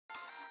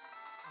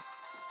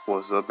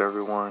What's up,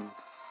 everyone?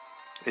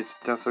 It's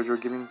Death Soldier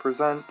Gaming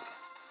presents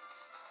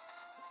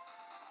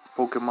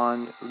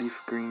Pokemon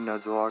Leaf Green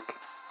Nuzlocke,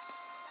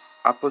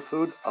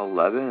 episode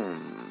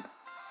 11.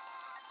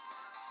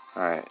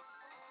 Alright.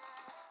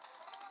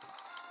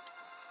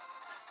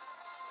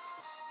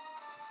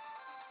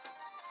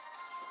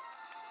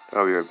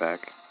 Oh, you're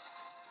back.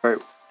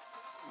 Alright,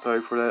 sorry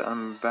for that,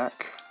 I'm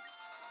back.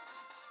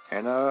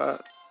 And,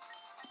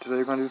 today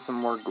we're gonna do some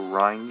more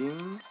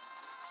grinding,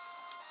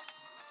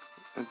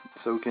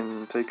 so we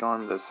can take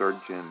on the third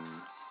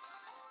gym.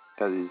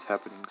 That is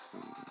happening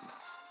soon.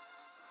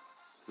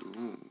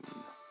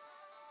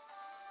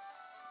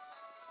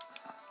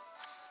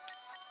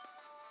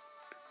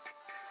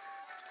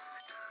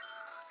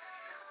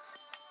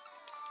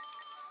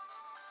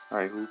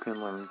 Alright, who can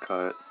learn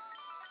cut?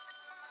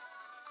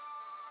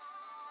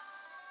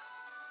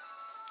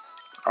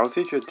 I'll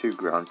teach you 2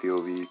 ground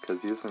POV,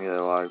 because you just get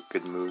a lot of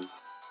good moves.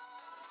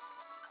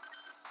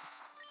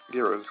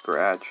 Get rid of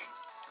Scratch.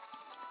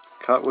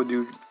 Cut will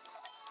do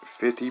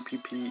 50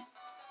 PP,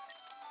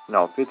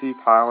 no, 50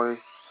 power,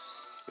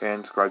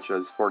 and Scratch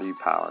does 40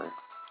 power.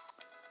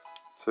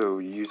 So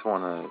you just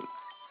wanna,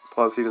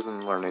 plus he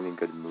doesn't learn any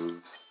good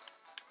moves.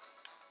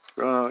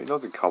 Well, he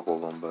knows a couple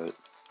of them, but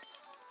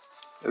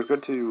it's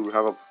good to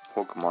have a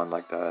Pokemon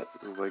like that,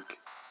 who, like,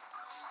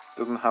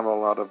 doesn't have a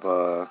lot of,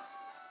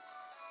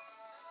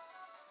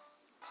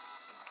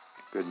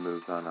 good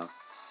moves, I don't know.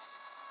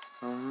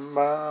 I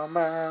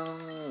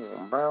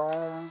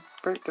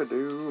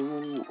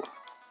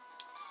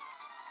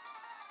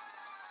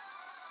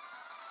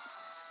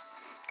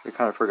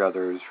kind of forgot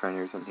there was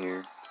trainers in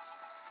here.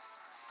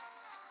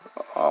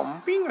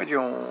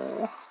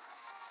 Bingajo!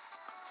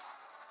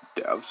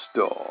 Death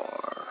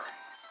Star.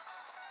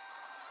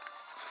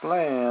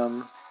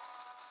 Slam.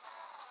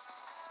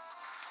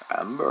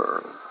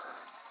 Amber.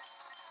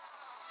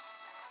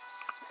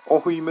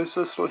 Oh, he missed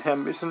a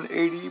slam. It's an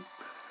 80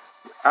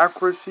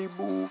 accuracy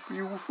move,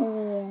 you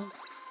fool.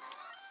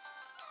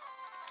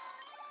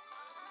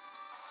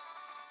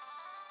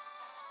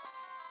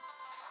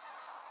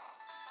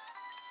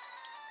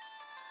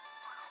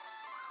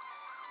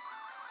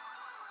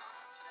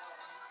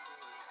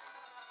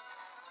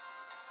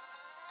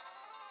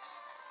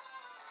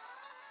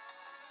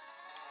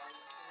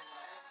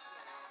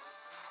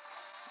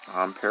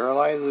 I'm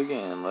paralyzed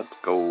again. Let's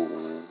go.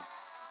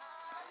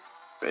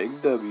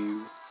 Big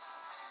W.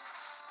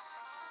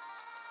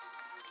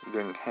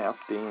 Doing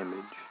half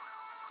damage.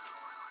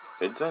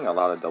 It's doing a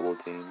lot of double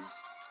team.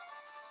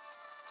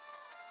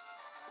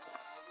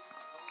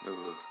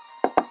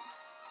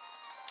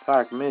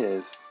 Attack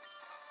miss.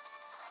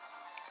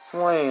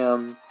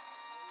 Slam.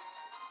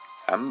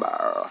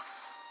 Ember.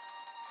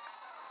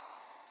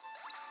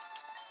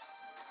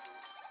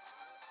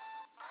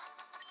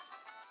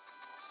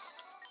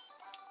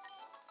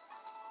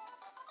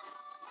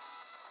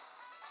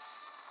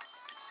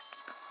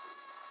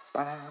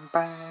 Bam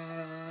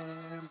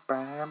bam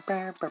bam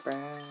bam bam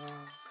bam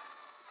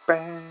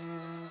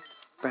bam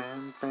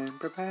bam bam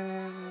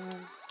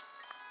bam.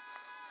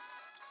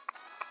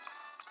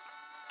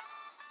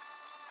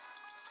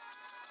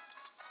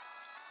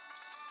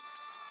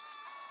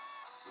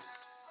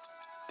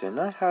 Didn't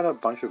I have a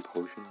bunch of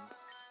potions?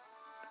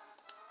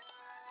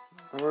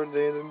 Where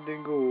did they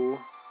go?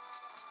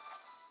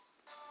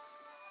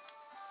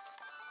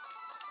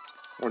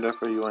 Or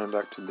if you went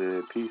back to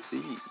the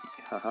PC.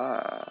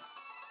 Haha.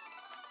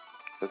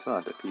 That's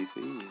not the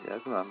PC.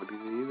 That's not the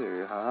PC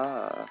either.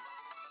 Haha.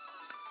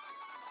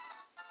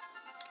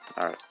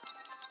 Alright.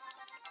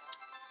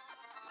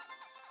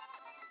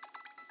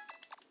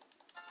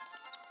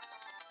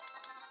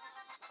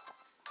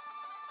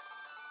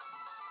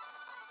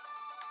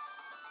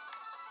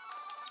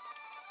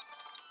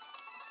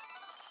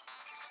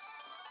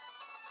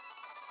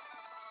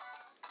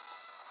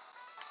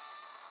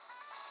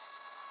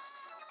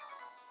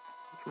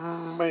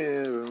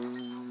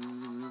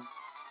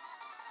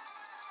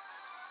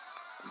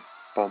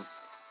 Bum.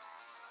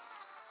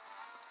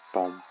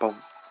 Bum bum.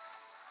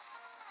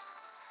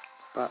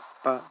 Ba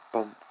ba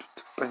bum.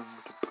 Bam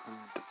bam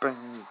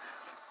bam.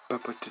 Ba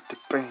ba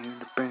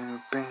bam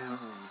bam bam.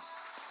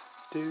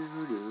 Do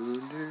do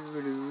do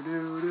do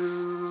do do.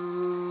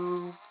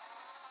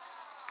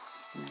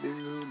 Do do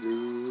do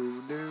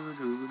do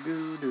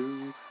do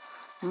do.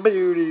 Do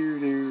do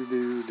do do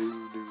do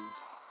do.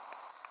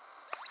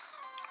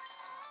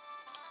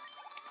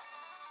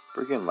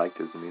 Freaking like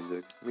this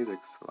music. Music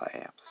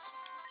slaps.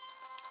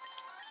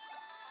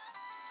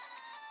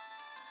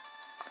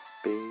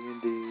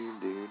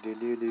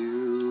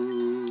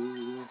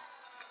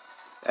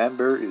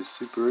 Amber is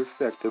super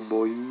effective,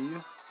 boy.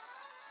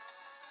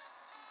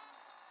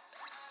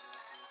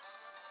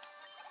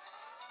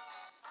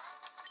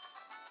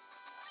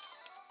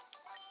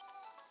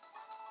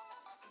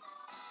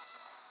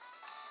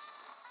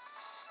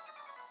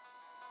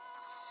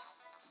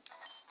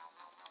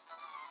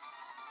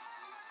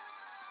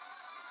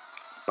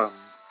 Bum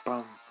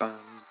bum bum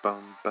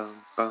bum bum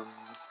bum.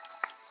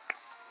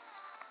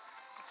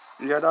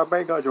 Yada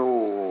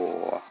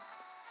Begajo.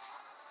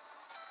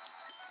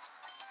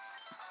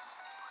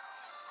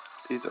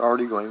 He's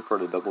already going for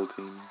the double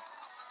team.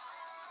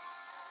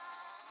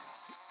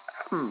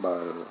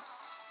 Amber.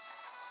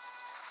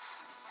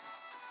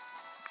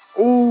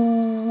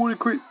 Oh, what a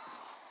crit.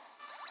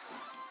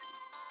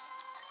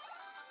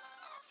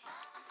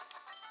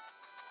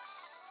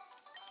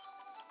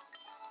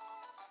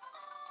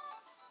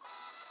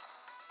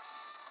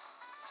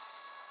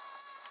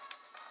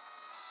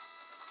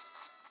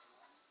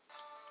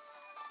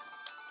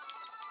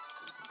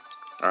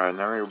 Alright,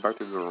 now we're back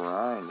to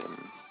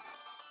grinding.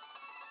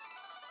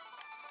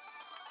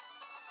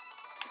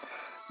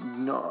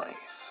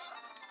 Nice.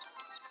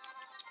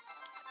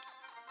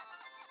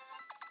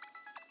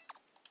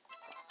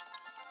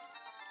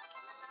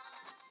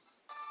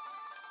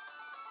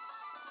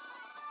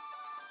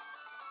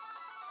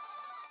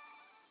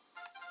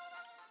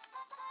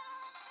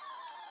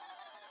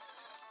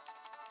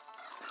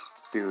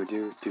 Do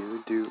do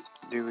do do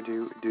do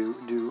do do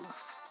do.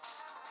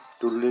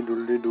 Doodly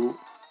doodly do.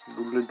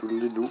 Doodly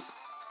doodly do.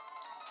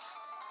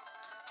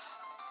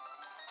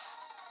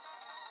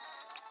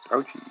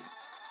 Ouchie.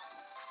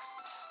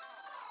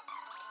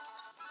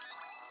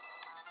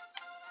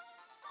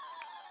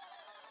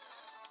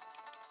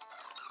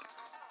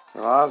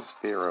 A lot of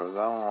Spearows,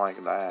 I don't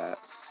like that.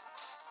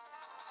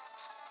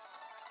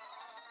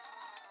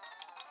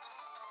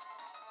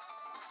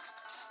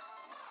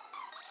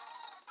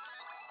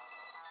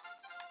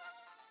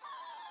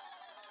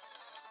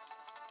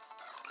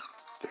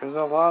 There's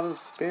a lot of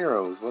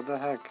Spearows, what the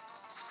heck?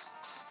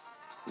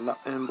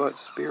 Nothing but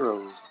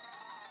Spearows.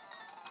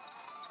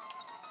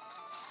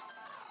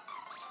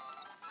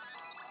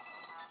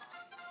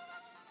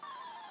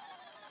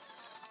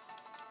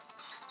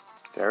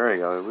 There we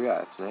go, we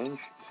got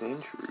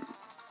Sandshrew.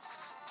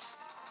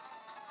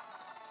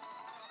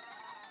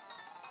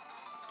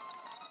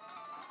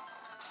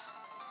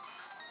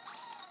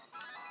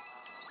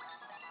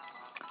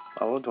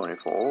 Level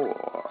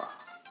 24.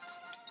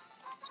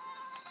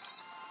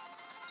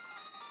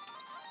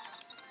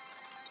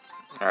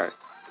 Alright,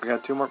 we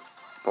got 2 more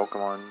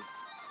Pokemon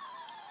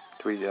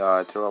to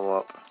level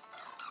up.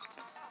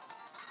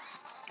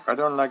 I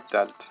don't like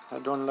that. I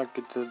don't like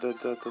it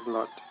a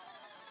lot.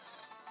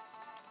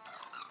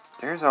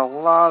 There's a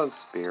lot of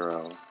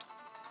Spearow.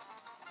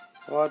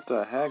 What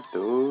the heck,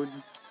 dude?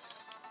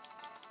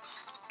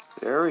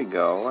 There we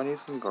go. I need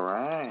some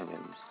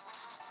grinding.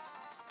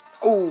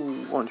 Oh,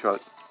 one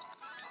shot.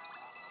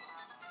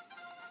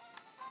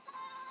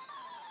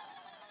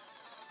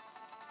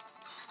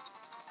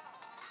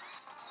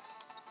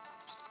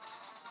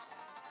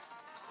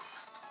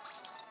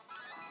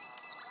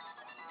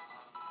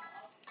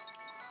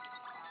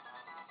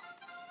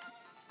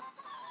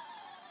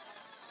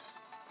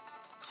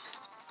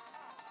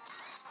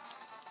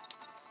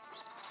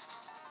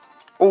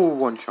 Oh,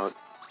 one shot.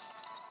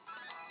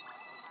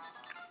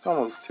 It's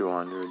almost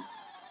 200.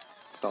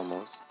 It's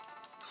almost.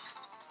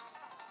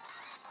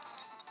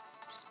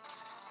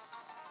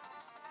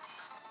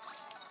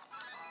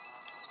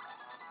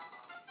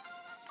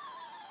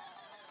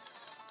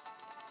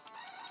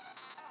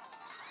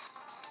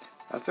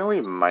 I think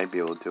we might be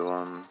able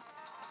to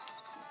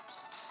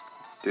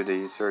do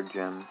the third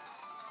gym.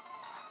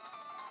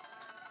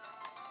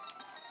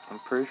 I'm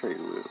pretty sure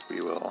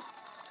we will.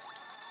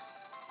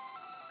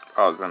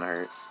 Oh, it's gonna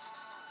hurt.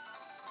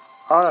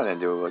 All I didn't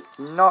do was like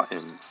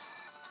nothing.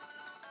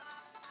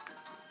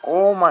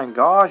 Oh my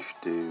gosh,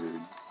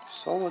 dude.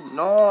 So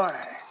annoying.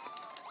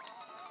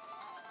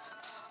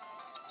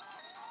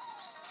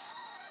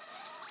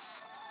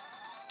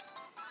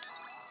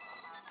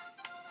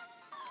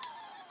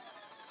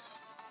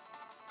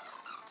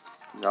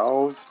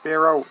 No,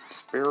 Spearow.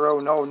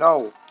 Spearow, no,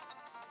 no.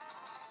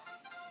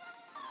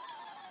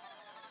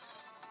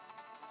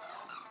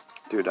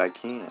 Dude, I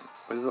can't.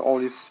 Where's all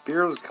these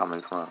Spearows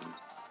coming from?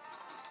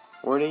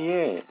 Where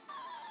they at?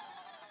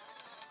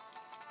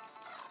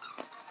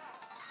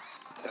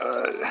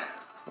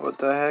 What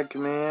the heck,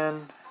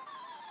 man?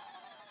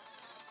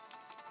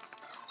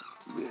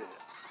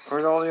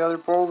 Where'd all the other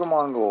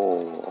Pokemon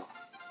go?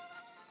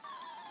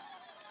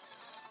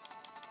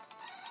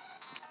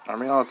 I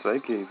mean, I'll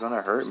take it. He's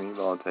gonna hurt me,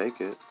 but I'll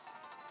take it.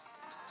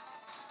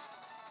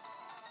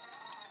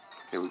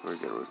 Okay, we're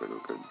good, we're good,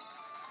 we're good.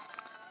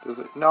 Does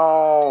it?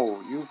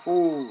 No! You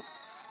fool!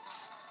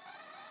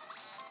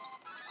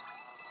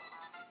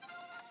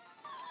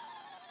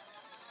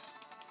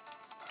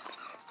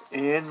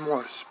 And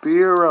more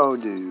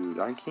Spearow, dude.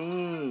 I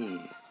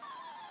can't.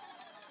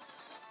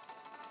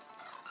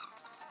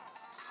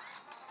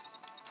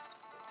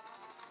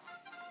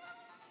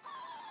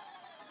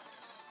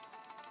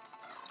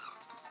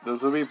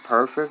 This would be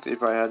perfect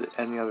if I had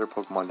any other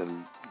Pokemon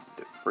than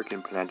the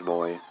freaking Plant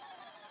Boy.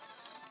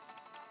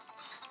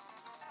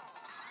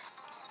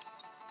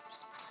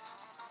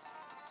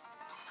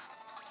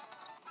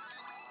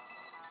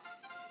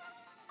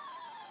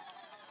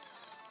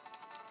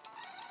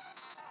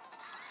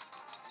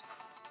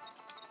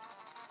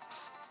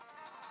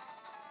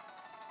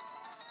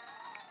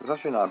 It's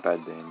actually not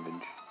bad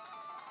damage.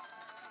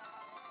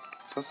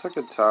 So I'm sick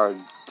and tired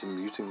of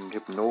using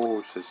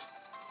Hypnosis.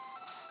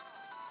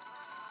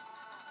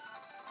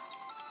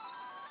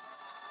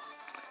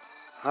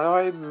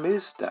 How did I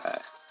miss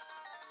that?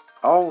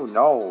 Oh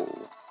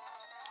no.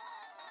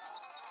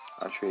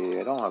 Actually,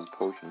 I don't have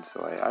potions,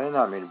 so I did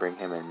not mean to bring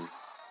him in.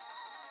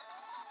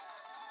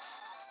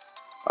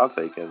 I'll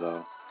take it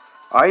though.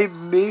 I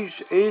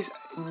missed is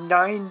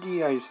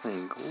 90, I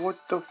think. What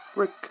the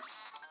frick?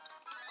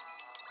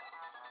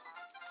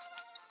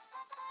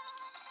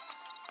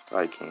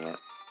 I can't.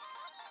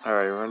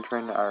 Alright, we're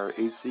entering our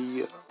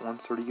AC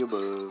 130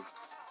 above.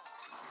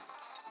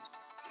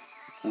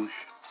 Whoosh.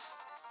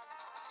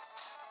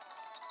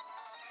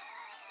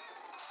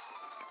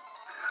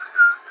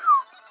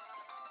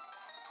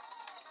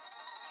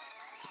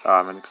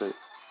 I'm gonna click.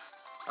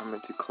 I'm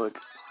going to click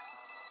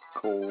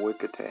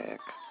quick attack.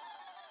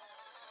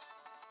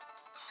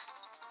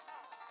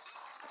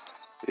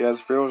 Yeah,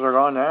 sparrows are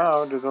gone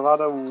now. There's a lot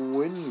of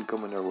wind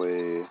coming our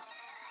way.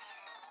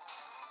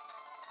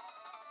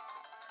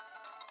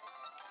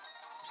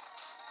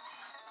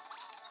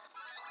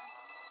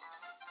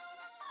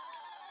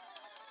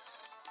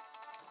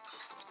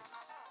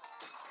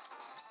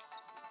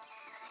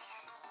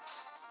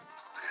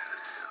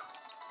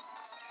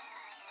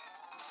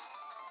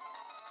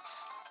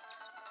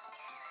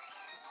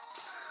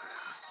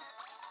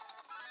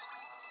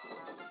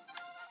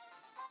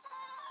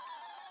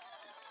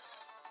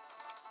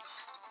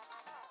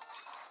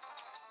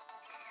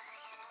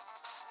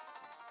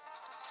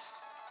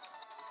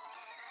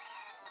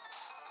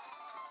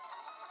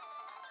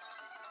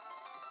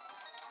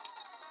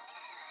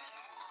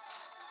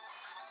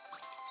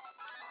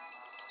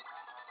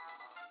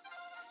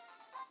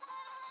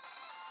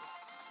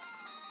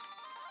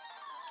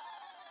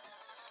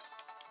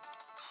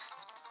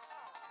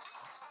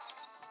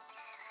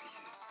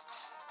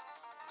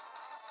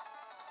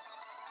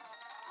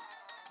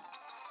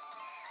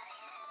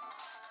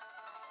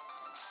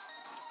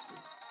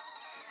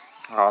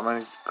 Oh, I'm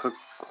gonna click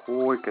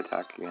quick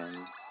attack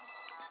again.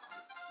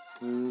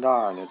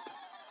 Darn it.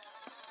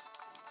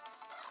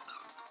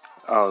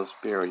 Oh,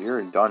 Spear,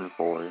 you're done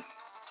for.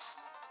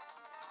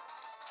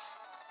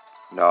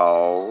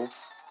 No.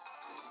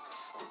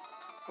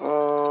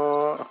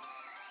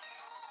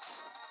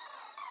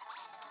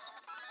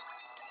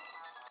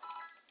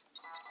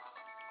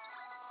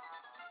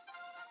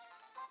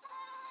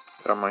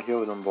 I'm gonna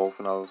heal them both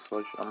and I'm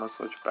gonna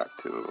switch back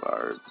to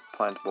our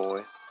plant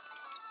boy.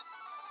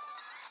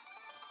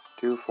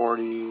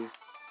 240,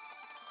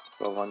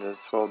 1200,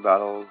 12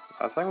 battles.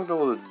 I think we'll be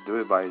able to do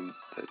it by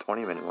the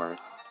 20-minute mark.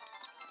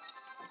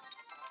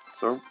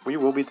 So we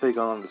will be taking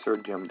on the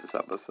third gym this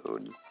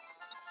episode.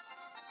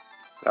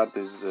 That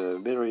is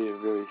very,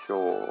 very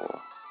sure.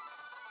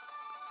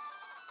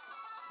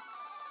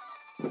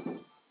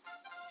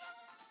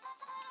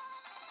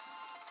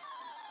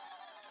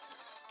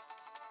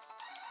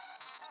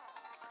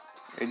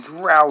 A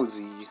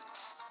drowsy.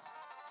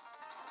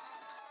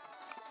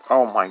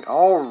 Oh my,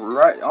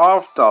 alright,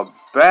 off the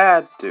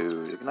bat,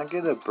 dude. Can I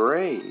get a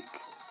break?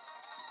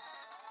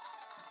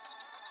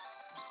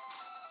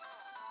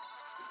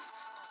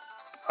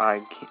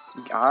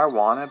 I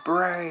want a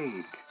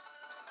break.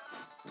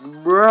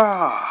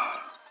 Bruh.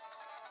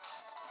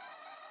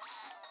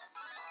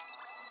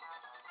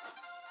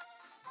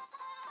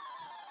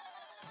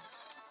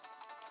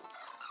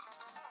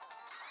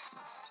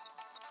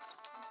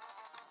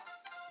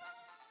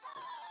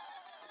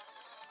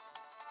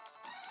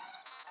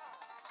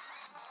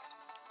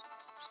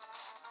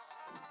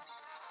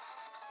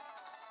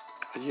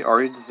 Did you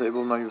already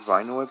disable my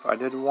Vine Whip? I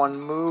did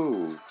one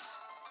move.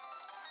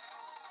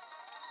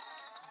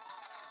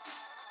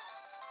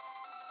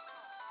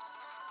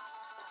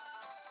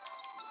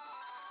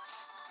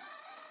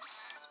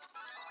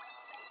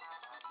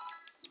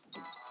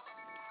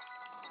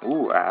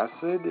 Ooh,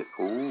 acid?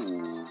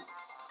 Ooh.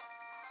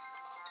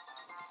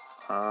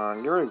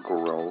 You're a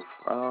growth.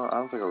 I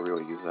don't think I'll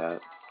really use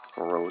that.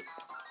 Growth.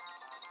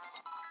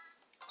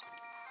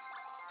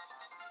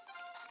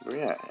 But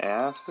yeah,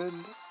 acid?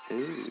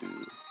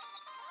 Ew.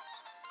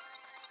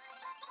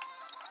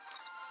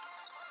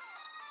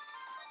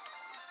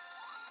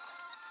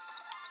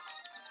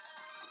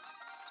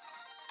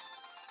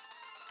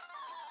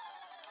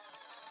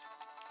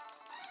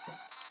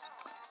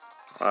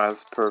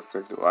 That's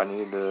perfect. I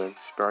need the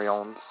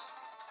experience.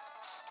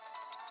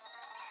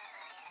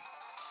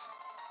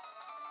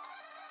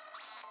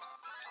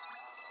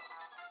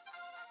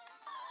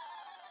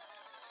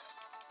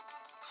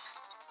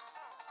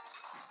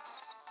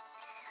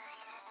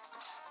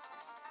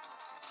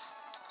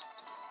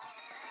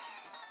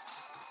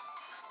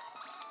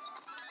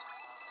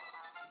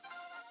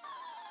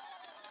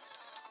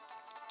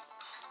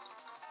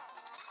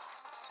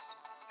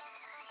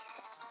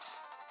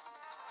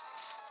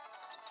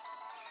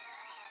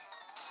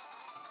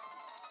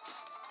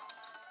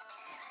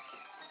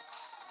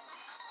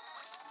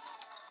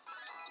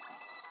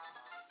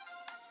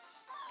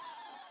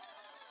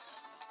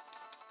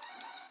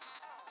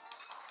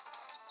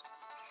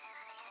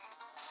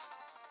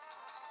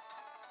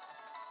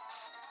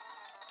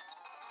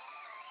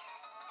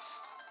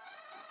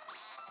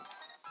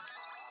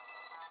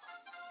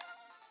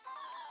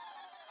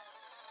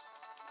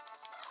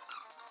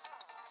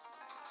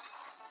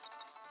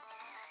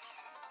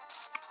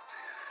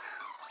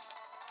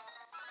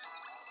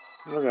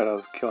 Look at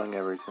us killing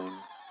everything.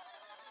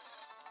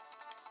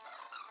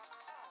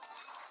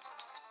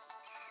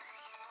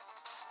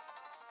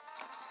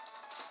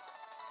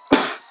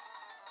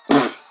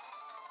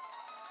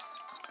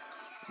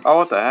 Oh,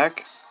 what the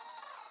heck?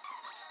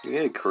 You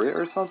hit a crit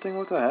or something?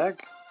 What the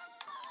heck?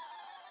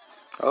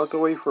 I looked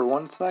away for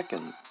 1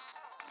 second.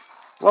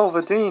 Level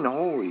 15,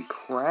 holy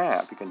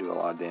crap, you can do a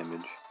lot of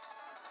damage.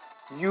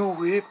 You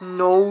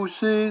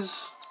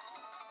hypnosis?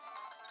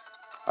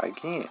 I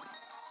can't.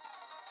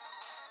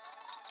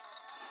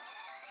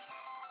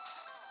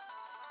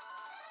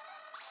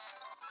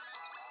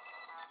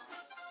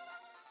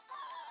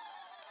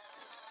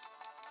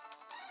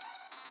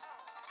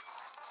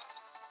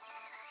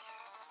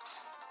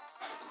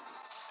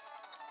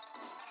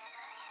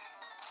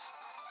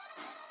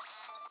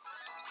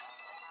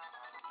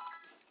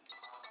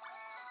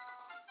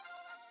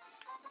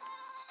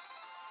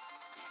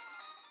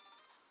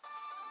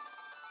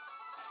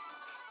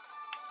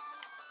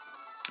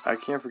 I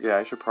can't forget,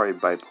 I should probably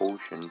buy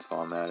potions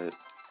while I'm at it.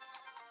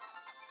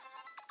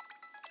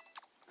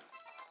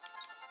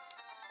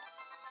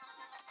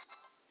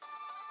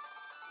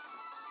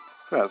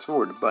 Fast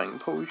forward to buying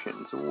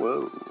potions,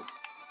 whoa.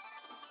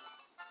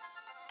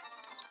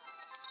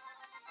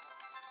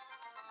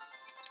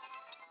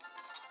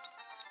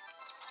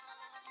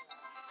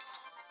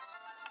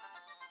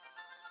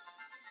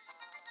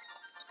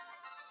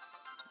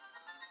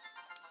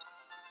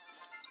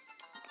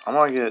 I'm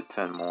gonna get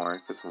 10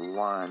 more, because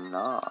why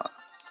not?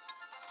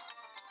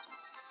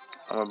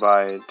 I'm gonna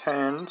buy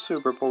 10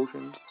 super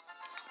potions.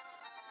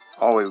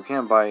 Oh wait, we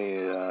can't buy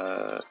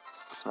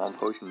small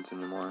potions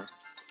anymore.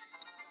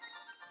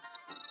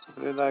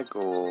 Where did that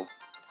go?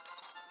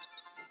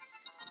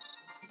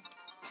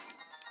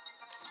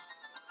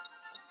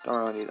 Don't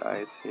really need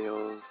ice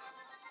heals.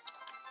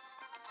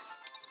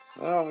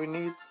 Well, we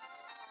need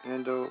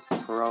Endo,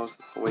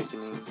 Paralysis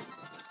Awakening.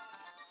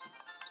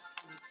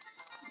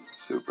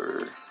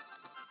 Super.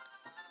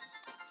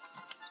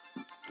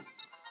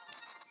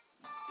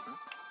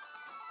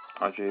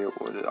 Actually,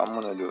 I'm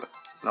gonna do it.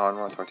 No, I don't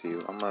want to talk to you.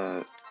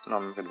 No,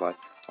 I'm gonna buy.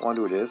 I want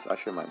to do this. I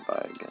should might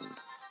buy again.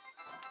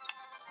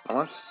 I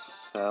want to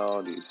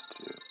sell these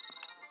two.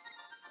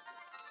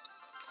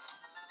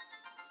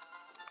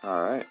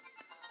 Alright.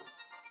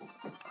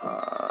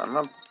 I'm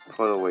gonna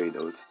put away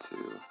those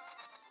two.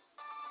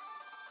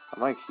 I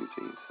might keep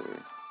these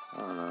here. I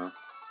don't know.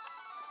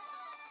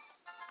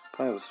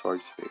 Plenty of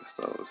storage space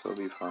though, so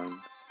it'll be fine.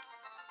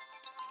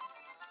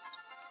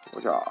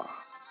 Wajah.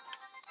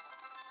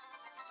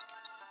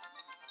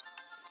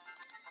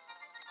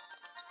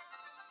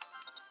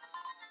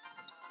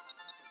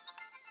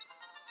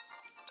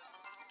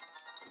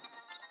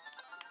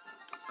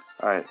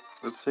 Alright,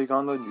 let's take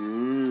on the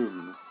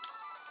gym.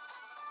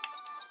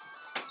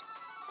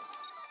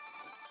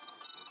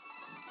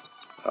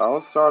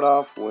 I'll start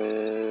off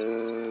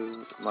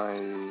with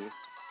my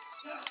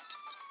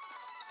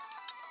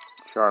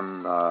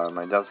charm,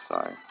 my Death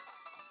Star.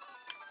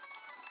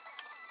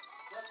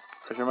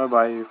 I should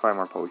buy 5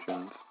 more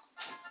potions.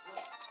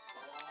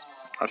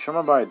 I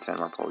should buy 10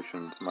 more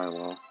potions. Might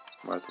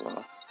as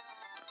well.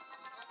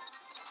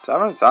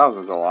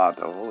 7,000 is a lot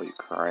though. Holy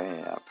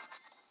crap.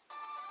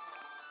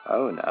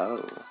 Oh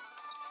no.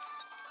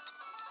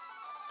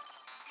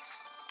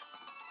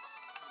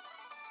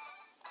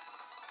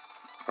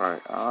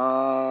 Alright,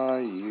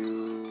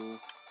 you,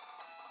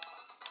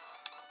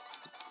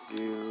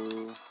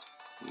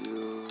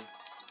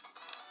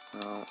 no,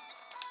 no,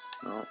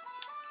 no,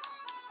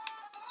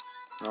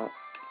 no,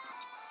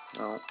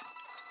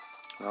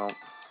 no,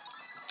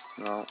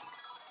 no,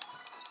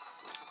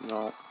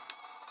 no,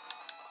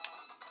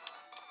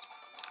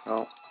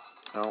 no,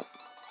 no,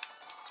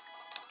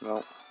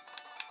 no,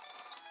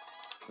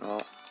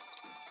 no.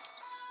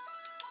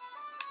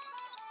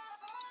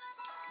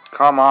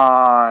 Come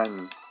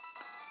on!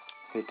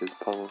 I hate this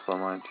puzzle so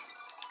much.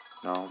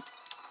 No,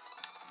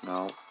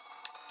 no,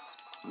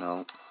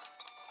 no,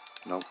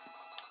 nope.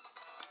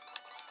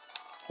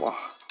 Whoa,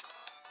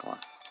 come on.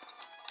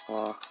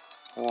 Whoa,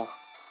 whoa,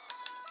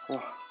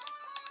 whoa.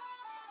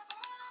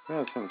 We're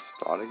in the same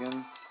spot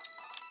again?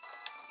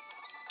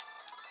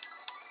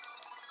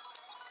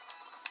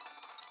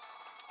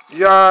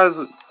 Yes!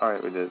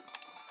 Alright, we did.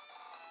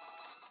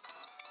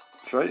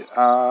 Should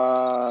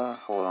I,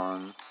 hold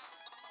on.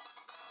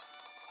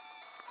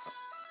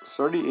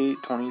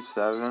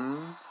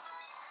 3827.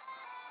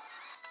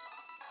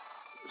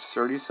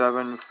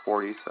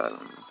 3747.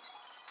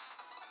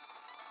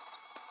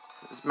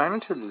 This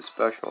magnitude is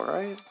special,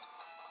 right?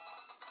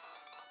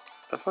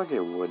 I feel like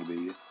it would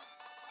be.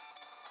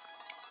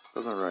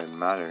 Doesn't really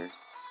matter.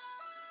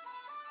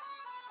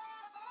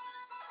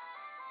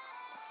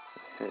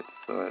 It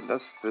hits, so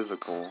that's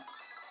physical.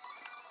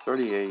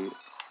 38.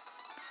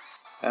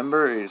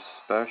 Ember is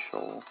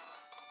special.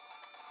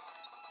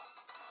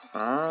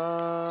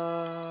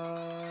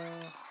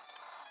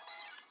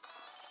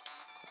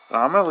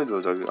 I'm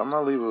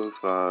gonna leave with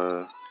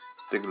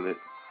Diglett.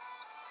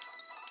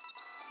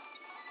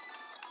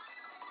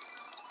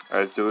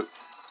 Alright, let's do it.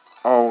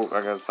 Oh,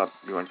 I gotta stop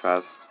going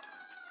fast.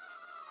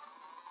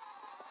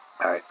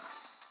 Alright.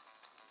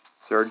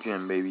 Third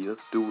gym, baby.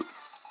 Let's do it.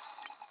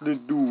 Let's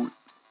do it.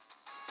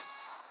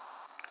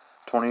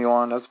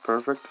 21, that's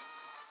perfect.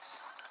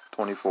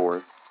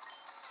 24.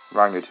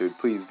 Magnitude,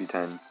 please be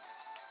 10.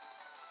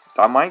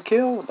 That might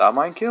kill. That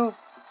might kill.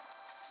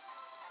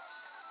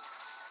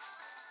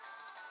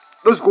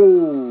 Let's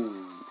go.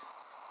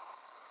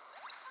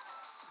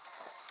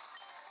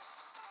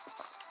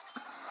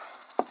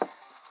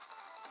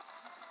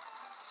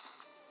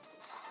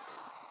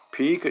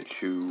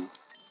 Pikachu.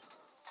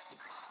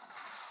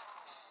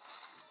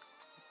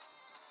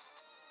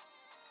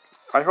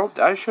 I hope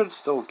that should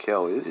still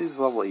kill. It is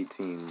level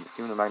 18.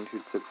 Even the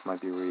magnitude 6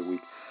 might be really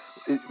weak.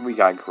 We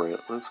got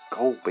crit. Let's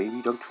go,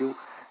 baby. Dark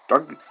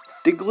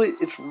Diglett,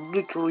 it's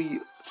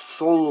literally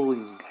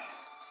soloing.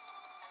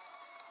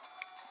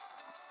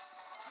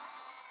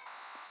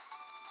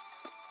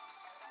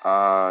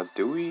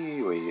 Do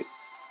we? Wait.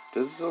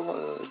 Does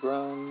the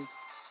ground?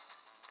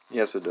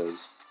 Yes, it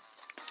does.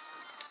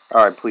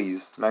 Alright,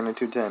 please.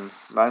 Magnitude 10.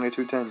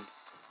 Magnitude 10.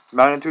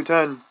 Magnitude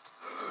 10.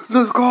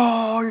 Let's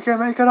go! You can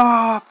make it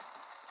up!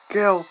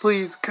 Kill,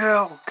 please.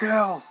 Kill.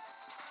 Kill.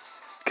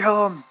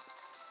 Kill him.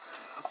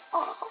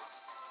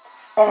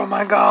 Oh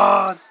my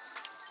god!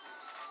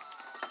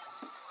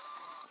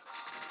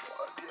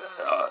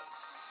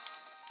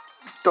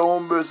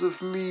 Don't mess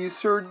with me,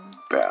 Sir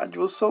Bad.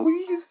 You're so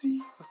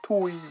easy.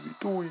 Too easy.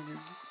 Too easy.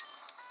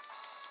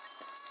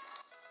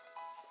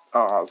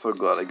 Oh, so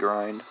glad I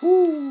grind.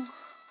 Woo!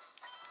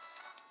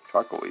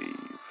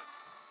 Shockwave.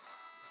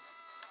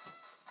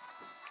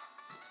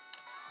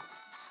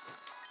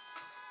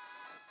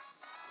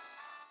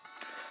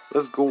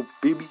 Let's go,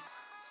 baby.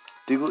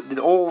 Diglett did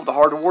all the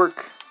hard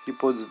work. He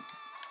put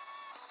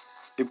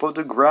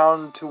the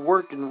ground to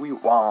work, and we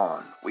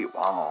won. We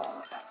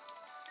won.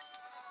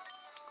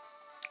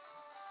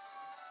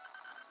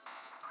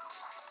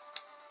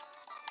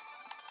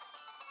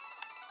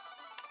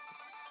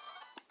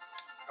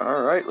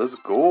 All right, let's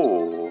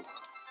go.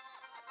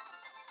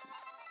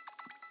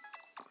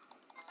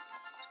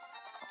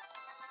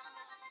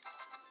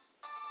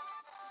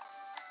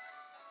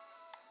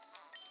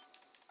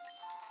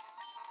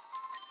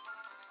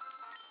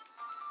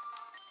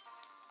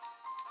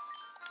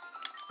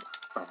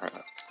 Alright.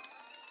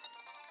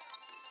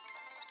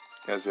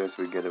 Yes,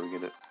 we get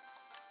it,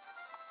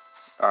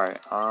 Alright,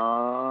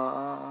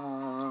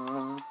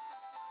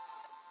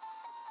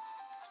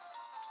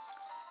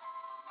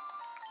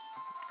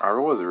 I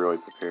wasn't really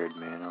prepared,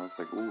 man. I was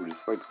like, ooh,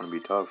 this fight's gonna be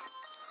tough.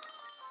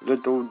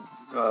 Little,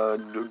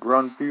 the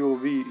ground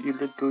POV, he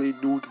literally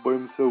do it by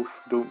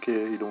himself. Don't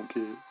care, he don't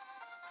care.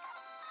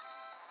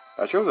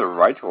 Actually, it was the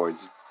right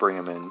choice, bring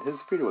him in. His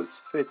speed was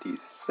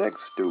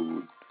 56,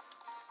 dude.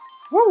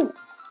 Woo!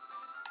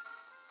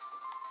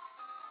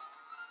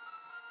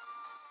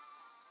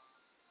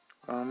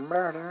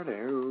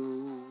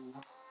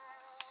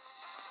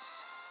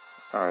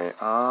 Alright,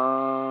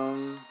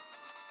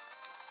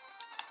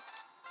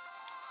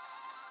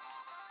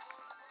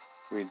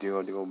 we do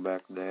have to go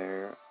back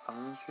there.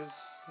 I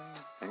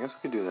guess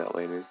we could do that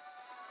later.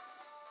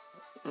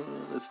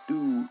 Let's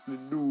do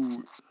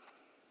it.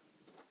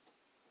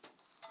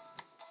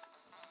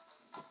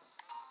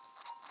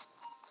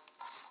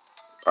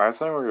 I was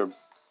saying we're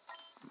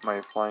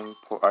my flying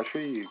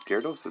actually,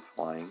 Gyarados is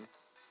flying.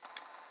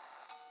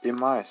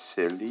 Am I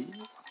silly?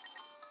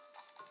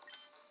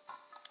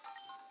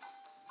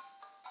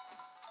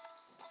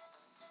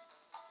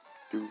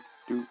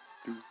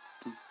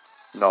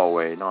 No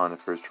way, not on the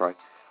first try.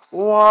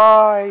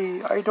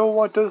 Why? I don't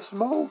want to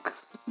smoke.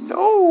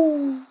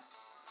 No.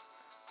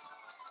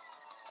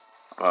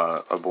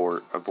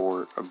 Abort.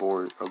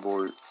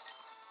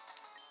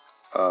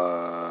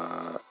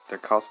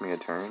 That cost me a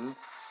turn.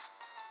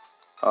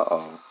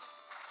 Uh-oh.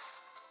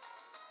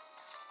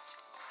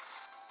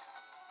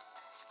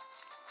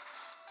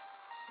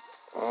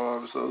 Oh,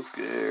 I'm so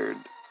scared.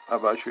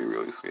 I'm actually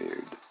really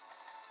scared.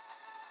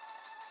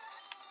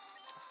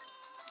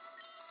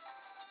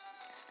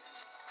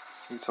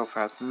 He's so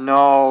fast.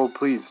 No,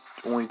 please.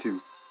 Only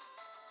 2.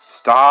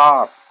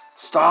 Stop.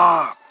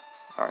 Stop.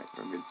 Alright,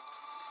 we're good.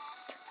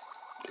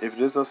 If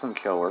this doesn't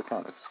kill, we're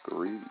kind of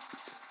screwed.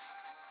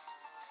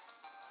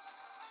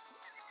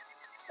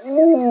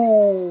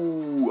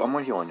 Ooh, I'm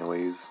gonna heal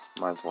anyways.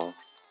 Might as well.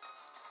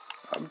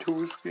 I'm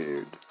too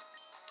scared.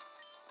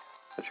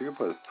 I should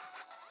put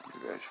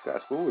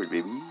fast forward,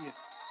 baby.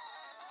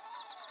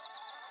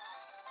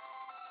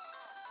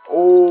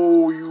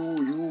 Oh, you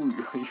little.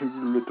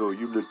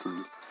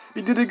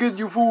 You did it again,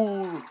 you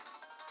fool.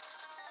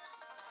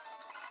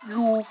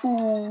 You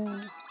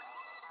fool.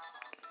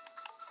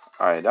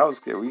 Alright, that was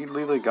good. We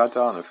literally got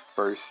down the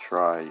first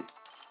try.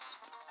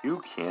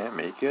 You can't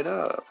make it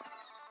up.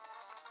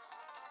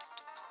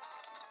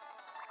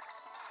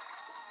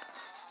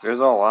 There's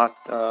a lot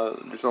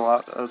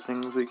of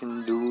things we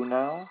can do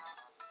now.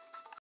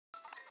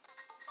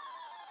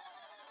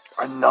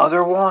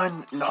 Another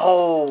one?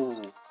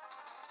 No!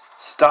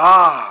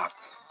 Stop!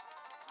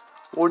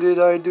 What did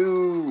I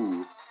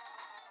do?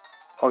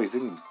 Oh, you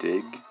didn't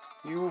dig?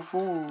 You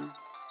fool.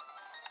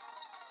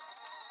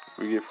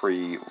 We get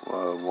free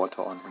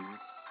water on him.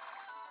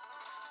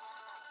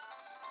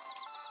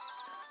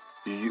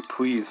 You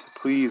please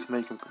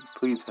make him.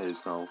 Please hit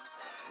yourself.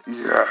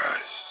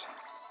 Yes.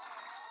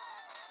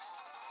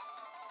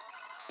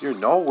 Dude,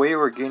 no way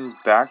we're getting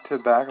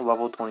back-to-back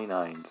level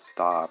 29.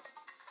 Stop.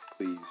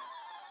 Please.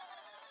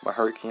 My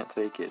heart can't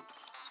take it.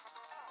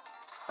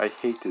 I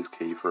hate this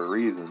cave for a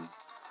reason.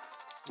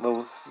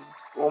 Almost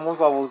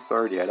level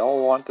 30. I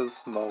don't want to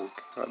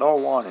smoke. I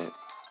don't want it.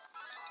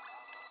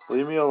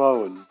 Leave me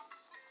alone.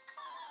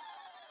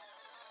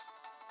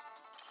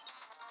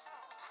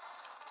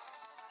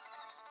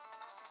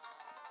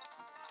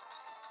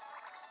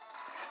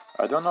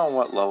 I don't know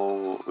what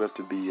level we have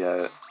to be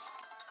at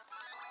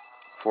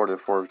for the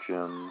 4th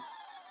gym.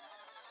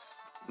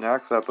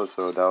 Next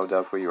episode, I'll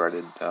definitely write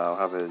it. I'll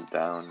have it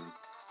down.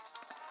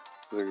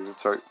 So I can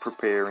start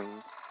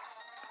preparing.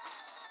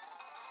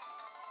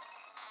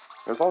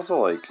 There's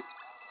also like,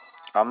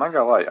 I'm not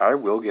gonna lie, I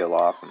will get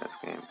lost in this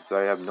game because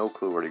I have no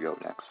clue where to go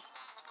next.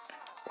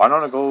 Well, I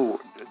don't know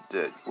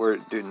where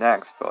to do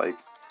next, but like,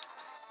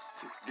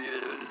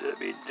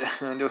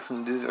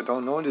 I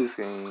don't know this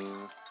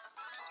game.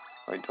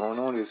 I don't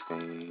know this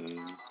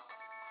game.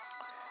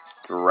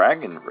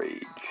 Dragon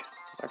Rage.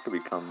 That could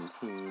become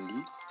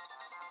handy.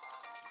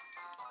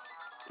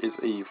 Is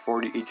a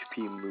 40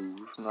 HP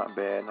move. Not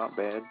bad, not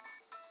bad.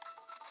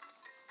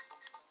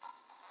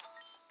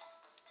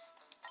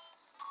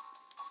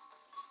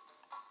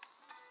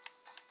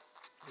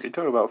 You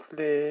talk about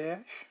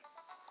Flash.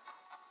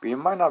 But you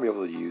might not be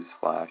able to use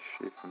Flash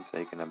if I'm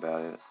thinking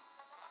about it.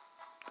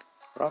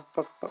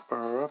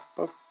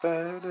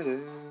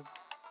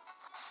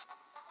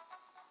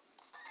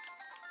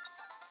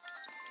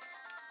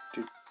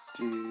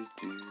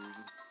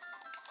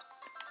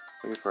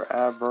 Looking for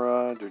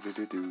Abra. Should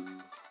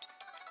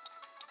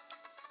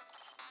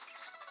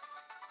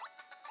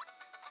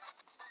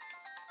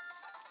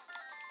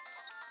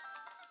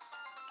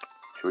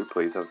we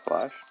please have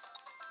Flash?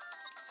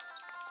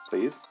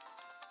 Please?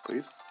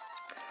 Please?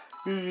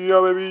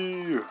 Yeah,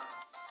 baby!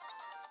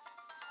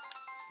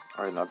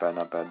 Alright, not bad,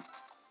 not bad.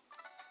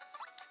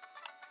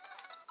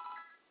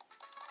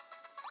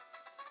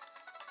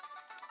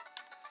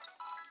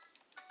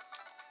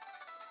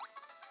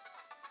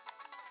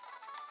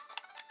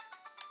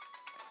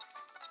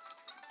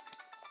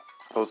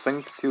 Well,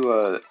 thanks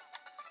to,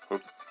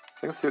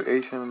 thanks to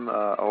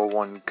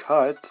HM01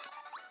 Cut,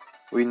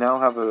 we now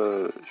have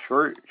a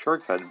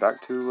shortcut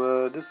back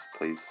to, this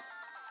place.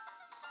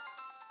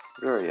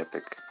 Very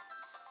epic.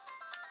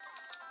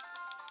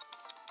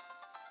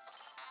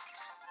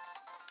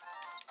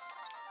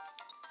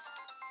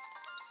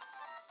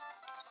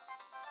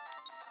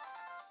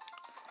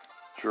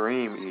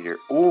 Dream Eater.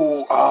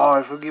 Ooh, oh,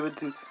 I forgive it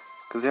to,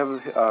 because they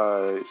have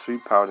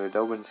sweet powder.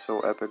 That would have been so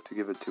epic to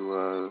give it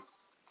to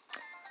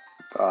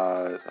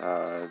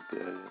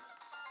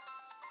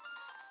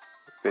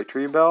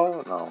Victory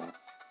Bell? No.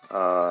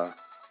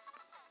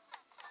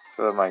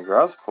 So my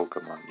grass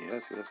Pokemon.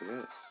 Yes.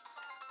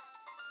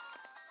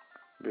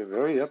 Be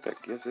very epic.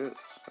 Yes.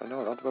 I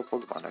know a lot about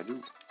Pokemon. I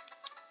do.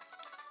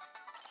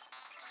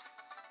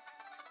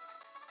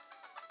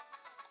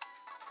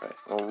 Right.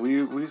 Well,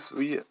 we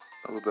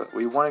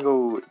want to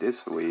go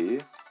this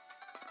way,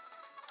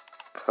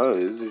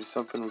 cause there's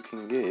something we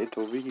can get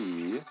over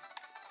here.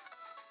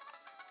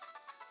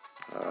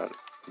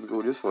 We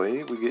go this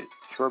way. We get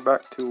short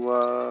back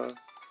to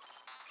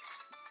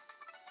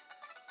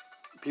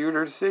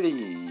Pewter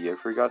City. I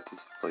forgot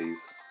this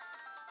place.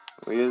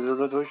 We use a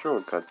little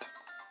shortcut.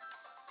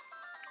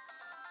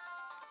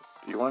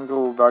 You want to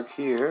go back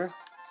here?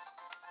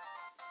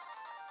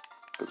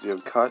 Because you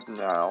have cut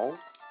now.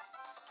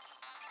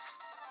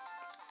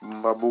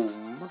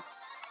 Ba-boom.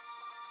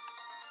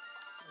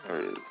 There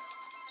it is.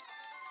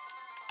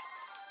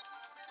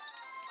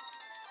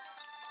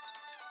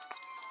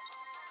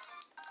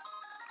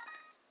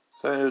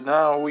 So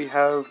now we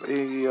have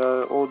a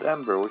Old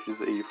Ember, which is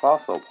a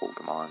fossil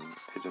Pokemon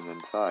hidden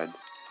inside.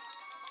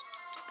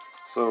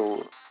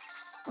 So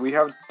we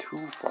have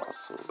 2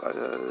 fossils. I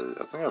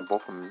think I have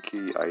both of them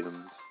key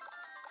items.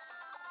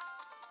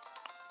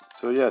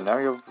 So yeah, now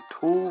we have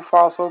 2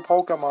 fossil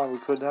Pokemon we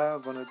could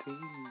have on a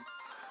team.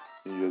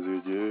 Yes,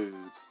 it is.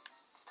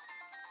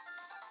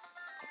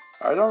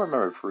 I don't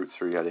remember if Fruit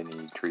 3 had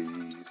any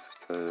trees,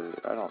 cause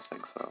I don't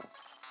think so.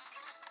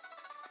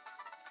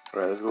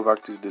 Alright, let's go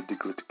back to the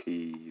Diglett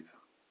Cave.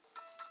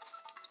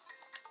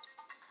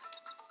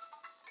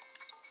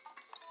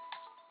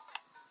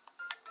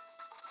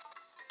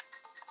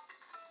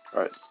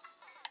 Alright,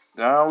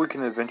 now we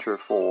can adventure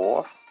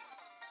forth.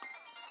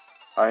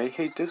 I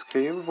hate this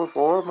cave with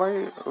all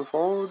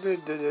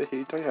the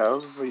hate I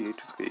have. I hate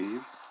this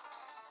cave.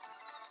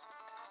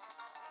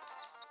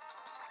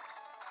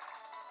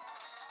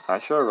 I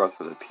should have rushed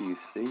for the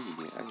PC.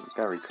 I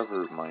gotta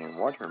recover my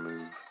water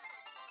move.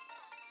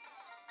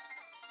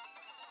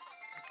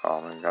 Oh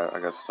my god, I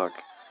got stuck.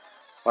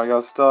 I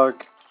got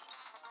stuck.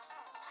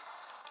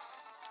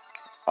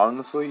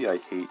 Honestly, I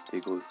hate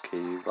Diggle's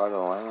Cave. I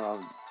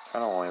don't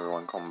want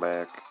everyone to come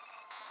back.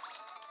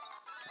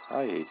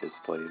 I hate this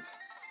place.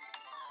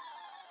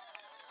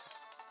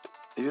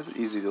 It's just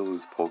easy to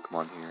lose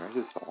Pokemon here. I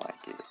just don't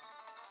like it.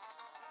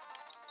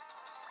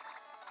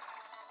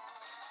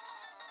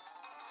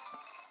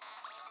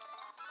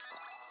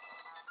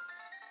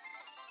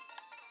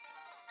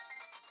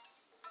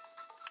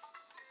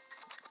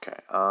 Okay,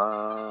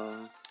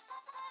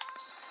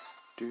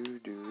 do.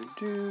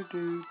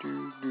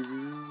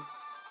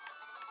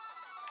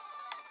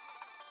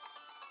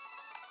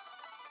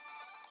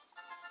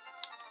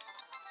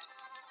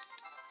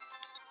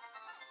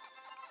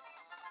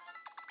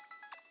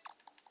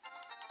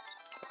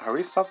 Have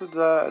we stopped at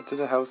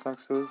the house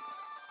next to us?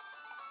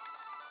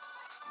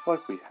 I feel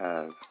like we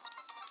have.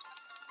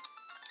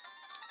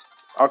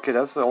 Okay,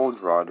 that's the old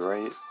rod,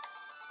 right?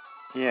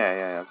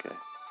 Yeah, okay.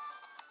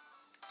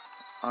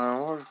 I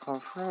was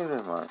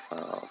confusing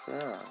myself,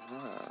 yeah.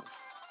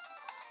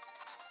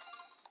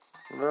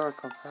 Very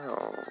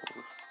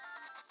confused.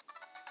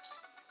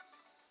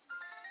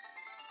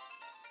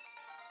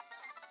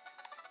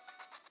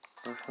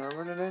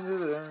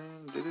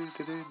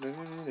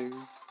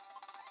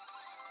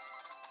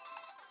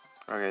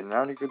 Okay,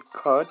 now to get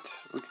cut,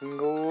 we can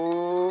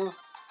go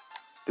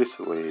this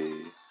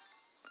way.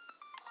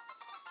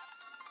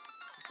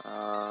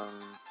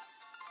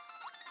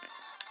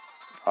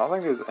 I don't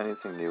think there's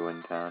anything new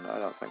in town. I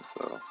don't think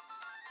so.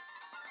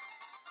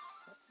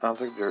 I don't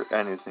think there's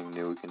anything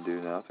new we can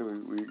do now. I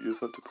think we just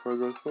have to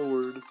progress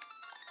forward.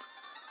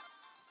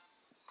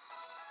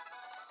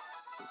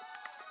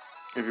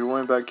 If you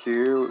went back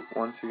here,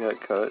 once you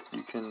get cut,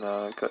 you can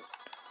cut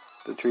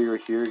the tree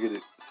right here, get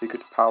a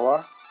secret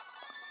power.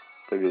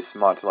 If you're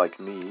smart like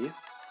me,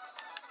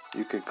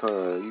 you can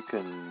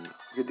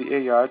get the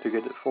AI to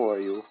get it for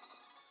you.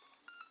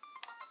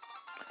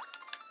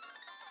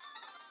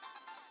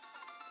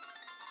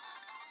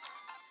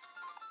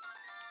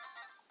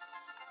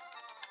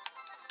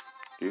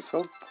 Do you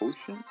sell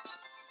potions?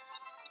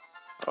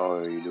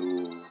 Oh, you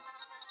do.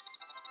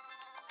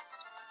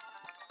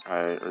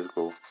 Alright, let's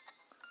go.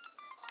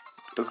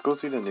 Let's go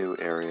see the new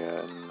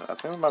area, and I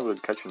think we might be able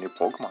to catch a new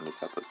Pokemon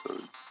this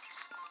episode.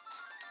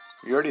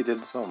 You already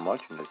did so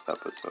much in this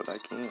episode, I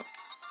can't.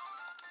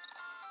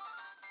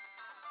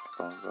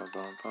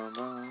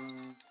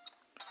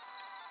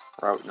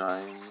 Route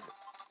 9.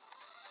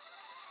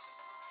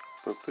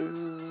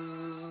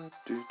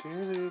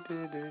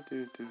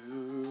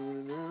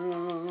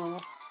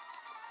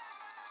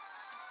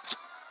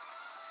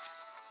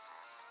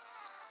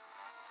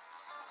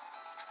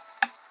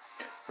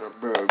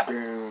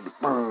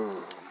 Boom.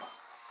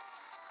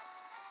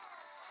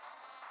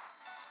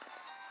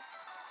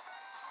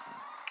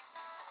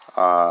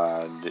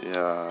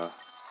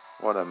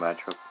 What a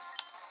matchup.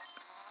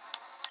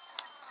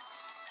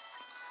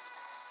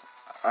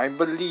 I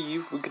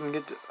believe we can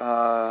get,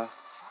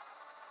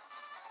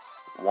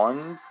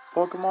 one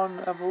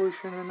Pokemon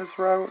evolution in this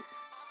route.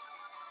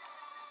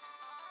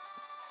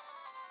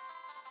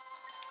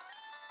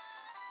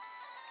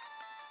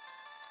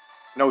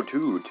 No,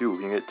 two. We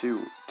can get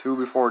two. Two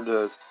before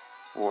the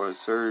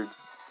fourth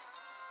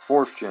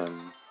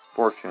gym.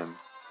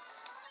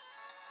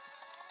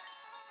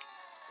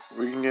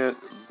 We can get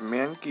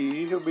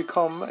Mankey, he'll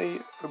become a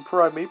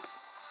Primeape.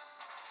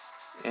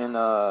 And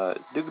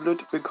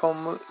Diglett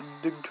become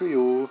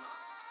Digtrio.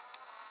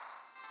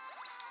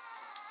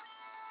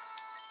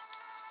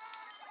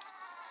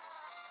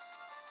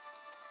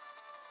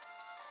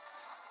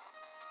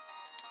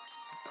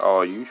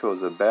 Oh, you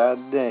chose a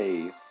bad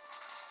day.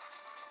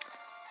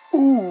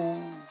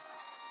 Ooh.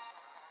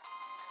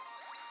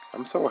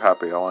 I'm so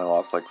happy I only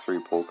lost like 3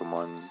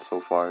 Pokemon so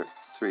far.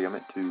 3, I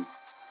meant 2.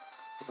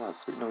 We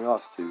lost 3. No, we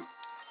lost 2.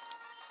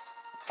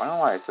 I don't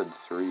know why I said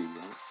 3.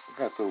 I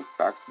got so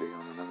fixated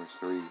on the number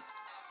 3.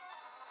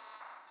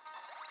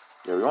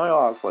 Yeah, we only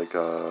lost like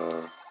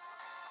 2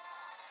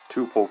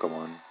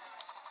 Pokemon.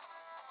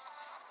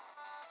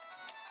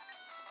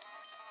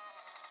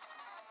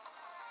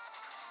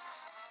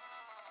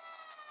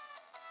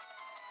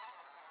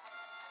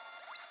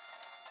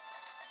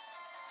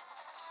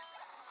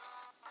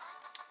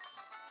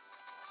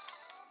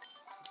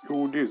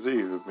 You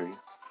deceived me.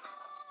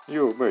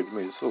 You made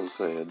me so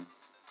sad.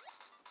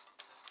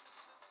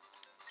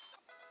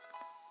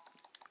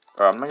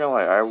 I'm not gonna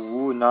lie, I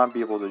would not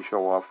be able to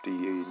show off the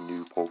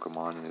new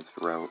Pokemon in this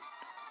route.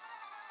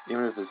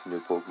 Even if it's a new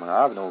Pokemon,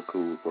 I have no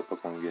clue what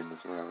Pokemon we get in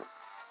this route.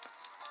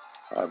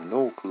 I have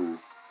no clue.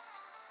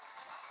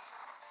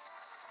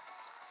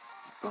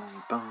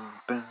 Boom.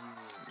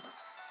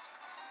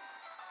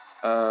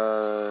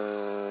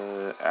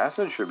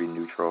 Acid should be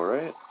neutral,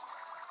 right?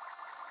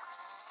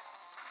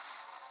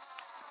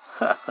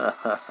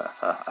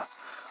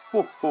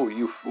 Oh,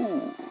 you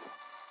fool.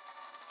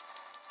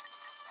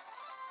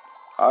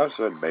 I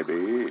said,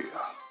 baby.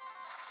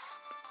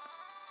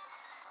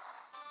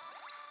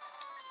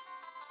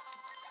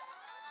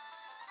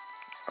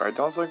 Alright,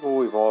 don't think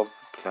we'll evolve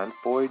Plant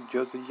Boy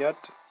just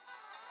yet.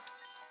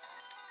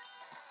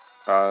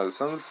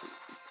 Since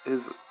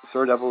his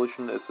third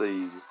evolution is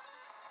a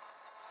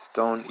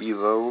Stone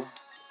Evo,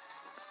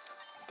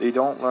 they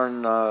don't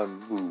learn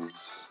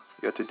moves.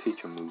 You have to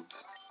teach them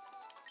moves.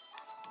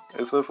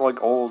 It's with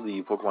like all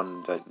the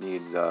Pokemon that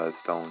need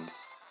stones.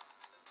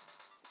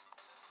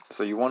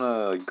 So you want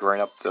to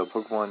grind up the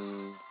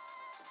Pokemon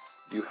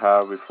you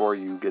have before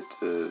you get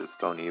to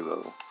Stone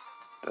Evo.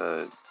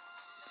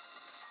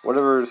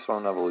 Whatever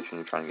Stone Evolution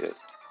you're trying to get.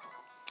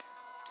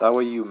 That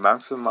way you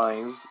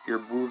maximize your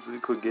moves you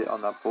could get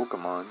on that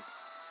Pokemon.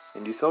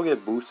 And you still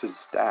get boosted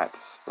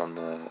stats from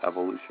the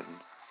evolution.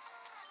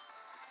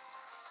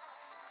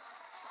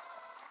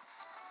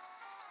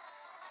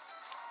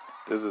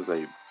 This is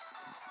a...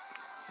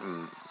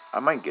 I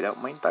might get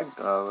out my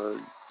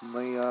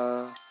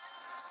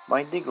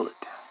my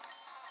Diglett.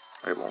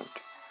 I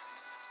won't.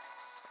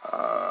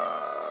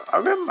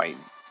 I've got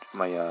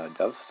my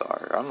Death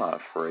Star. I'm not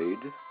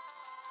afraid.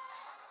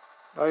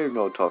 I am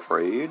not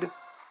afraid.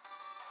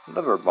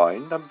 Never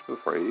mind, I'm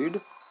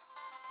afraid.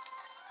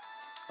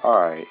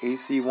 Alright,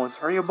 AC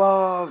 130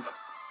 above!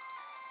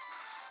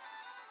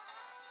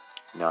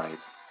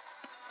 Nice.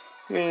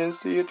 Yeah,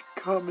 see it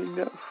coming,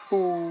 that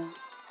fool.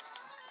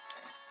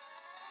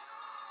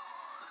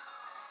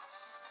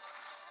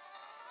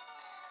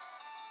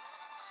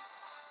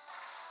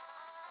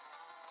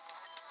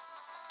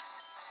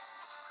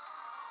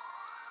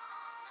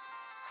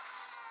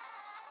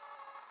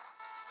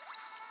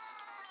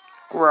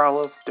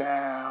 Growlithe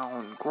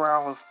down!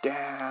 Growlithe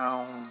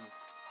down!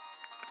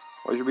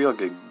 Well, it should be like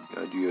a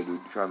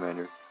Geodude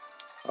Charmander.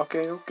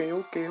 Okay.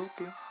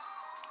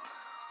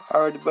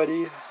 Alright,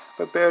 buddy.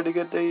 Prepare to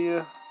get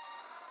the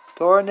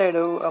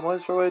tornado. I'm gonna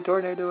throw a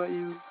tornado at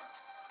you.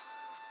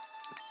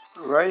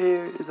 Right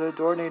here is a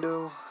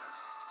tornado.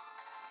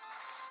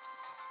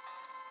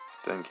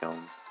 Didn't kill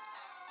him.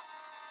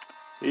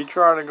 You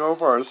trying to go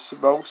for a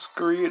smoke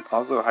screen?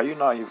 Also, how you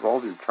not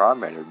evolve your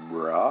Charmander,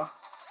 bruh?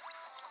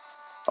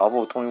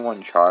 Level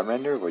 21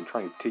 Charmander? We're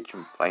trying to teach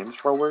him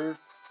Flamethrower?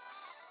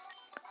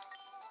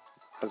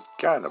 That's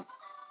kind of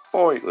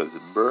pointless,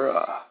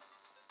 bruh.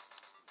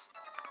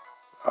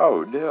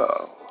 Oh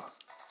no.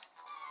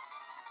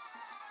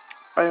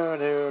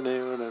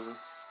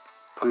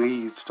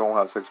 Please don't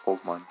have 6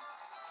 Pokemon.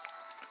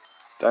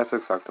 That's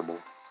acceptable.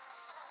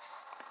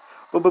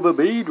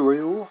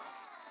 Beedrill.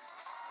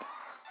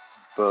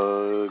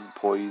 Bug,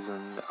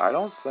 poison. I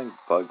don't think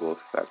bug will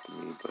affect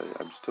me, but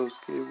I'm still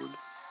scared.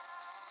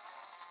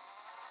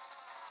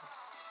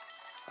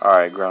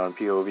 Alright, ground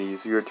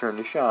POVs, your turn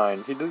to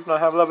shine. He does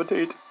not have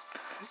levitate.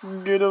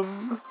 Get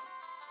him.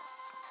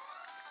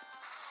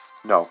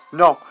 No.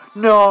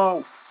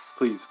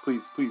 Please.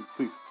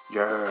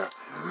 Yeah.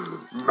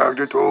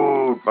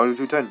 Magnitude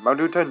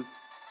 10.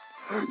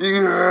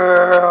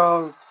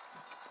 Yeah.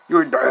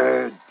 You're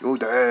dead. You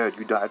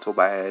died so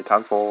bad.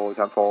 Time fall.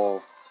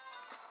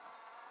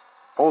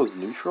 Oh, it's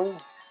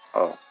neutral?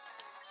 Oh.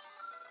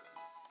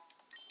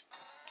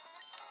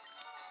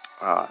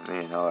 Ah,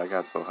 man, no, I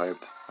got so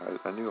hyped.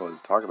 I knew what I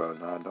was talking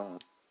about, now I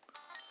don't.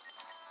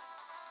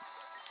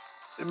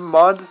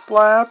 Mud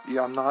Slap?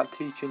 Yeah, I'm not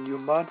teaching you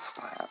Mud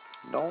Slap.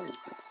 No.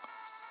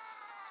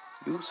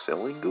 You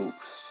silly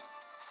goose.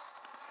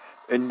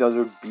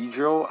 Another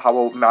Beedrill? How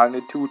about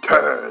Magnitude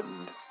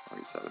 10?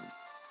 27.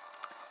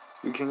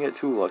 We can get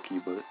too lucky,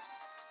 but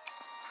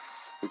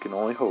we can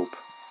only hope.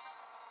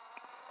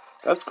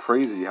 That's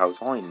crazy how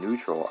it's only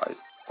neutral.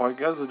 I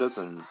guess it's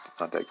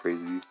not that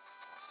crazy.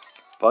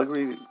 Bug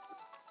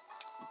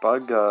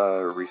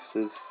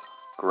resist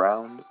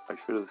ground. I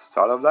should have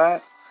thought of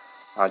that.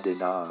 I did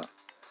not.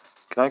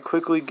 Can I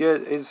quickly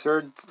get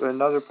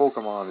another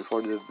Pokemon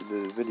before the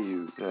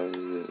video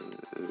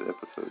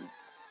episode?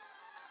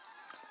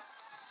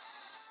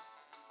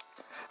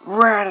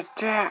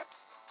 Rat-a-tat!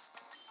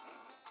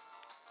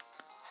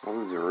 What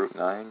was it, Route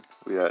 9?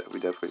 We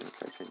definitely didn't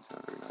catch anything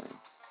on Route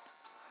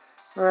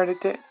 9.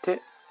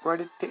 Rat-a-tat-tat,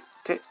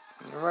 rat-a-tat-tat,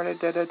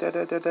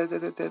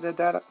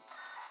 rat-a-tat-tat-tat-tat-tat-tat-tat.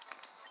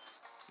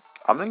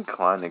 I'm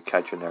inclined to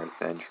catch another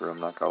Sandshrew, I'm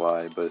not gonna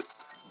lie, but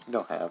you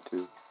don't have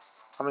to.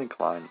 I'm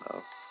inclined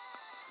though.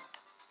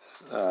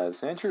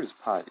 Sandshrew is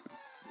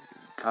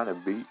kind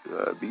of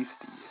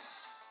beastie.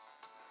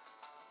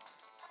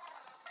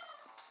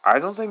 I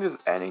don't think there's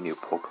any new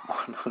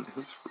Pokemon on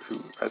this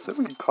route. I said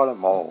we caught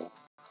them all.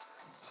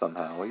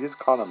 Somehow. We just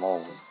caught them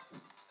all.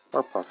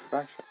 We're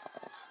professionals.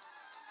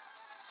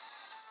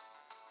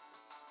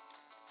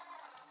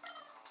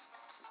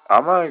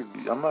 I'm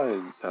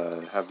gonna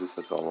have this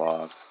as a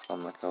loss.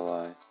 I'm not gonna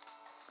lie.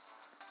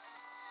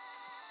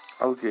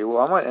 Okay, well,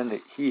 I'm gonna end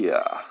it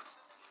here.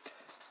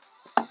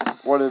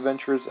 What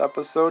Adventures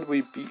episode?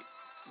 We beat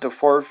the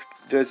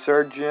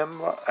third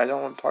gym. I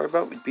don't want to talk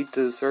about. We beat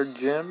the third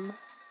gym.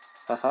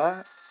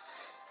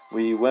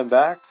 We went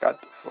back,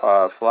 got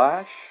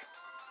Flash,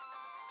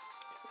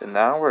 and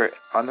now we're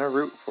on the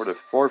route for the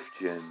 4th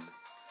gym.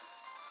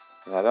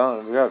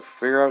 And we gotta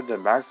figure out the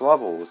max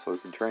level so we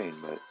can train,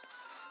 but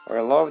I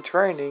love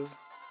training.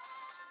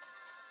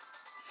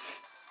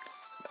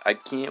 I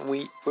can't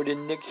wait for the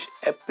next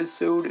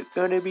episode. It's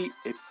gonna be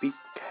epic.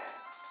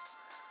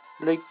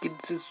 Like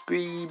and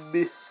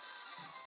subscribe.